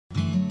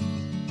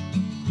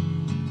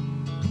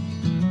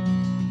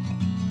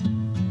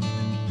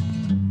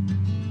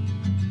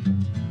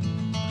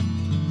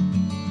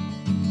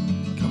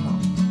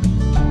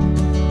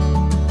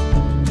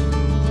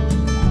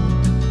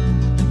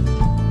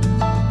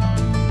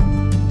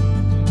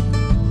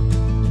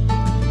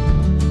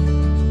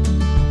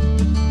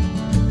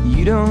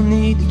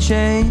need to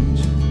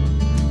change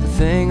a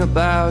thing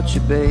about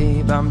you,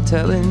 babe. I'm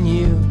telling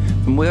you,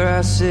 from where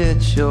I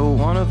sit, you're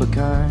one of a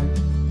kind.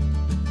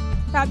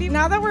 Fabi,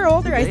 now that we're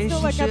older, I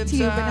still look up to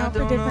you, but now for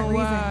different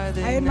reasons.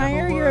 I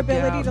admire your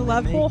ability to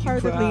love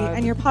wholeheartedly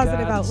and your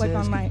positive outlook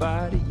on life.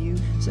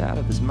 It's out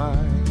of his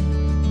mind.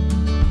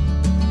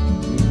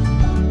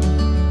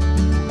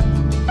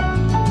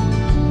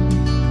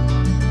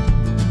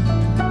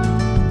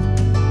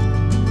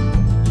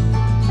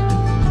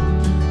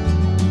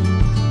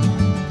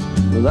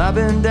 Well, I've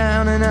been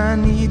down and I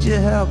need your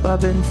help.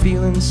 I've been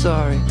feeling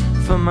sorry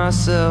for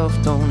myself.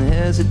 Don't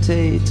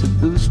hesitate to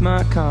boost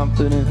my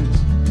confidence.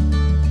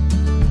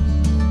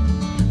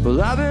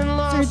 Well, I've been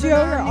lost. Sergio,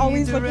 you're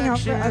always looking out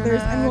for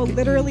others and will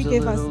literally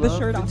give us the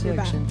shirt off your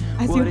back,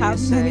 as you have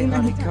many,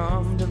 many times.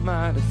 Come to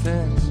my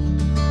defense.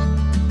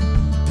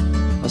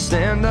 I'll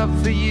stand up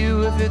for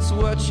you if it's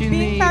what you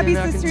need. Being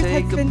Fabi's sisters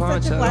has been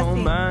such a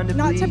blessing.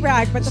 Not to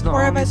brag, but the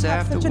four of us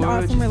have such an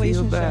awesome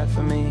relationship.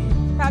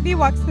 Fabi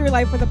walks through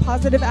life with a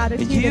positive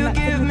attitude and that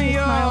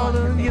signature smile on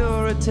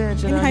her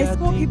face. In high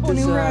school, people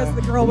knew her as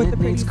the girl with the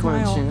pretty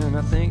smile.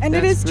 And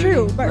it is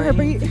true, but her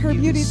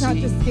beauty's not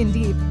just skin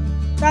deep.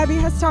 Fabi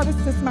has taught us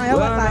to smile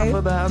at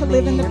life, to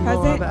live in the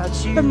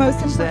present, but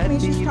most importantly,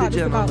 she's taught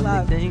us about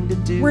love.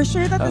 We're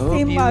sure that the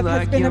same love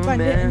has been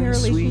abundant in your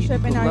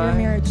relationship and now your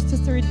marriage to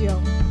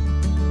Sergio.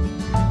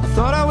 I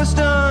thought I was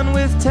done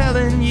with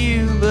telling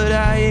you, but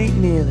I ain't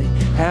nearly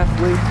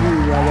halfway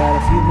through. I got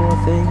a few more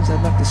things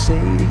I'd like to say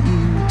to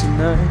you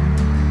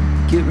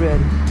tonight. Get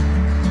ready.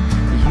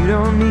 You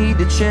don't need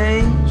to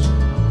change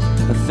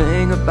a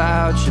thing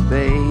about you,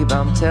 babe.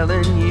 I'm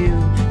telling you,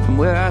 from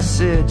where I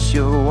sit,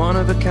 you're one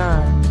of a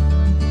kind.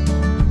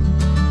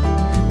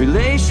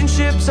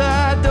 Relationships,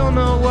 I don't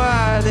know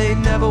why they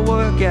never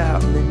work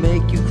out and they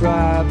make you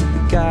cry, but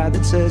the guy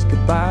that says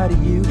goodbye to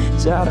you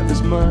is out of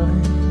his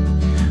mind.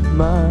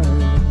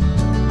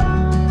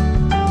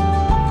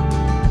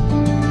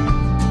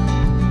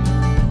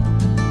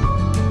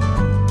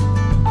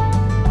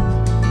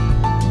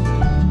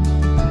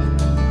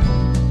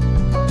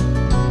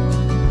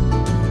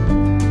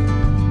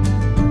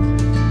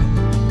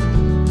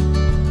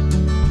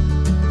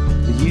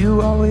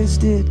 You always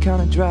did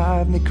kind of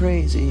drive me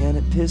crazy, and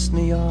it pissed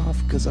me off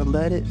because I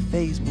let it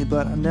faze me,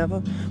 but I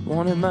never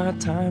wanted my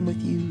time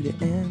with you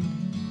to end.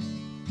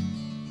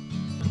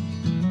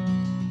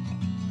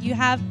 You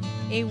have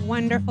a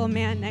wonderful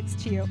man next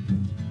to you.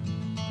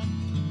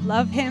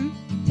 Love him,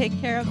 take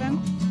care of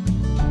him.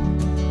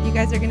 You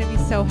guys are going to be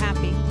so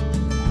happy.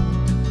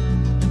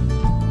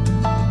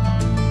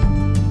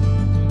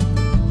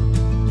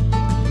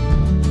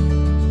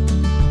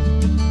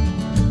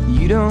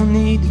 You don't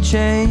need to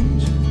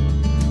change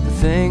a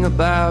thing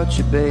about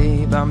you,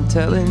 babe. I'm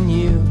telling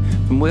you,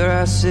 from where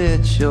I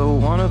sit, you're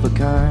one of a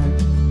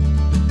kind.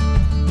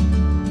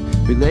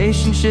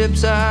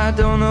 Relationships, I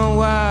don't know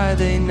why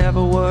they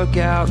never work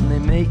out and they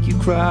make you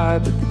cry,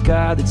 but the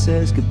guy that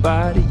says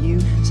goodbye to you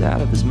is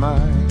out of his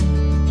mind.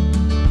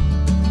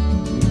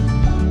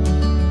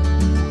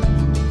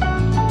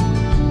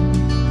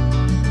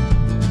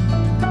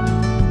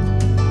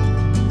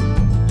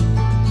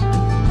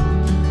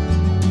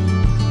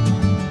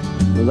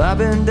 Well, I've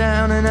been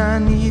down and I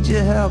need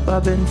your help.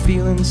 I've been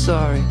feeling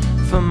sorry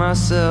for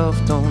myself.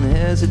 Don't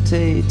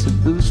hesitate to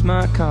boost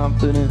my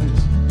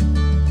confidence.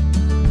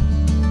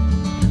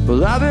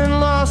 Well, I've been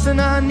lost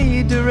and I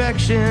need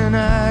direction.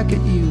 I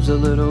could use a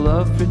little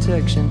love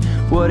protection.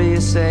 What do you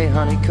say,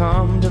 honey?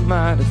 Come to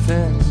my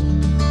defense.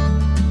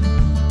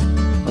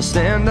 I'll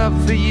stand up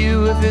for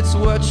you if it's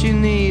what you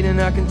need,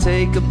 and I can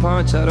take a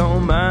punch, I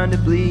don't mind to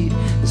bleed,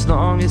 as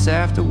long as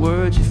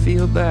afterwards you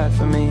feel bad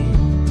for me.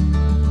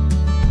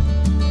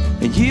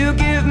 And you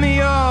give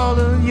me all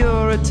of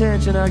your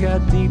attention. I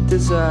got deep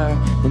desire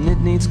and it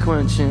needs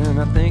quenching.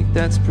 I think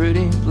that's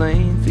pretty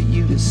plain for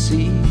you to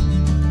see.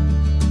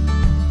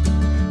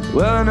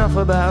 Well, enough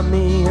about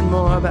me and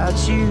more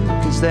about you,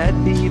 'cause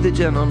that'd be the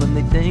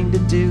gentlemanly thing to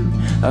do.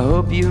 I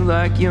hope you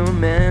like your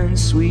man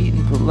sweet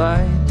and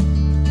polite.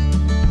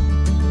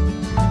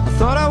 I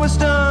thought I was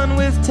done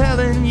with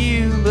telling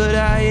you, but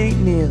I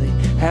ain't nearly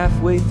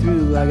halfway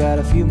through. I got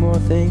a few more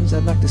things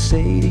I'd like to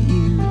say to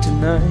you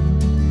tonight.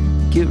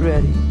 Get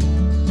ready.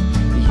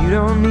 You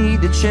don't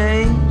need to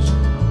change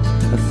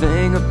a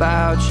thing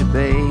about you,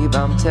 babe.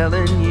 I'm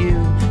telling you,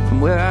 from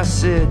where I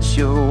sit,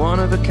 you're one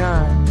of a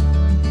kind.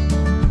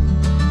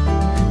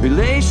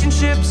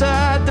 Relationships,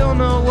 I don't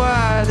know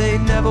why they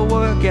never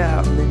work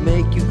out and they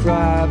make you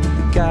cry, but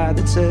the guy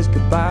that says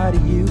goodbye to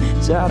you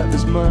is out of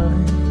his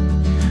mind.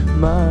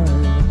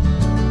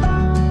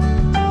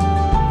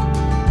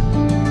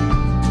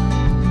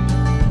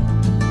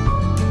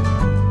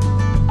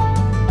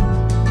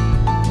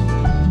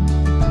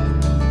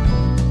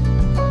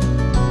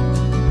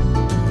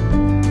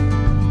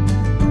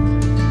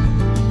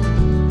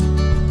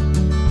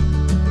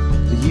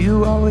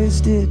 You always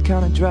did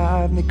kind of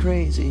drive me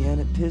crazy, and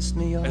it pissed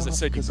me off. As I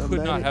said, you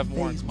could not have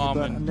more in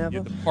common.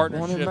 The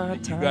partnership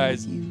that you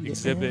guys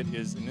exhibit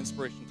is an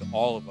inspiration to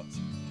all of us.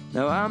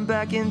 Now I'm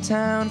back in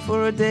town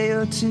for a day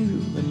or two,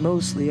 and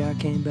mostly I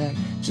came back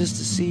just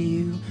to see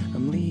you.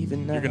 I'm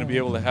leaving now. You're going to be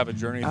able to have a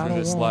journey through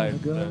this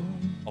life that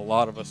a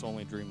lot of us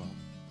only dream of.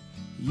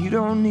 You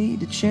don't need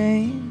to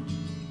change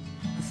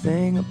a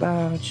thing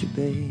about you,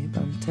 babe.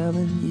 I'm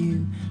telling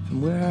you,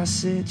 from where I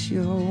sit,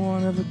 you're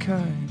one of a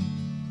kind.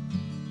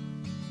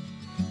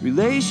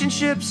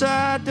 Relationships,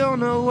 I don't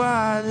know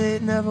why they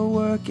never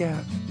work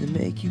out. They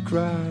make you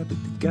cry,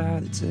 but the guy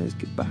that says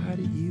goodbye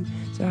to you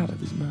is out of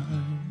his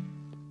mind.